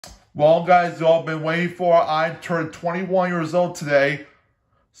Well, guys, you all been waiting for. I turned 21 years old today.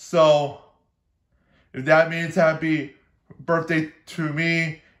 So, if that means happy birthday to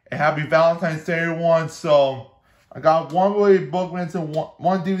me and happy Valentine's Day, everyone. So, I got one Blu-ray book into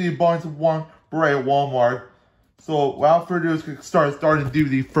one DVD bought into one Blu-ray at Walmart. So, without further ado, let's starting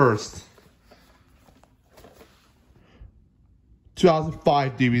DVD first.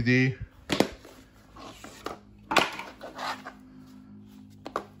 2005 DVD.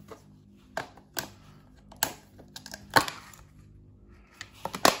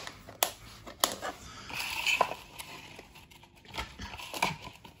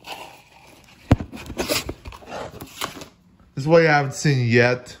 This is what you haven't seen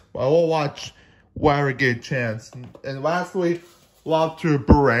yet. I will watch whenever I get a chance. And lastly, Love to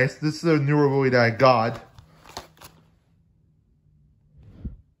Blu-ray. This is a newer movie that I got.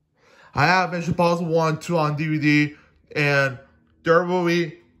 I have Mission Impossible 1, 2 on DVD, and third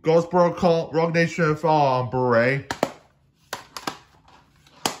movie, Ghost Protocol, Rogue Nation and Fall on Blu-ray.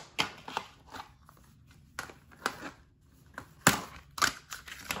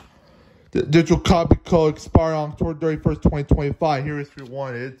 The digital copy code expired on October 31st, 2025. Here is if you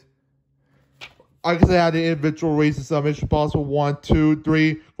want it. I guess I had the individual releases of Mission Impossible 1, 2,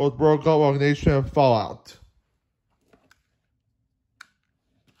 3, Ghost Protocol, Rogue Nation, and Fallout.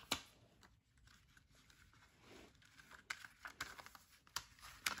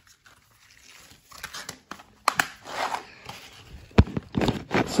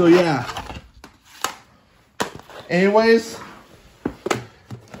 So yeah. Anyways,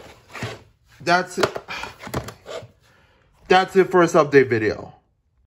 that's it. That's it for this update video.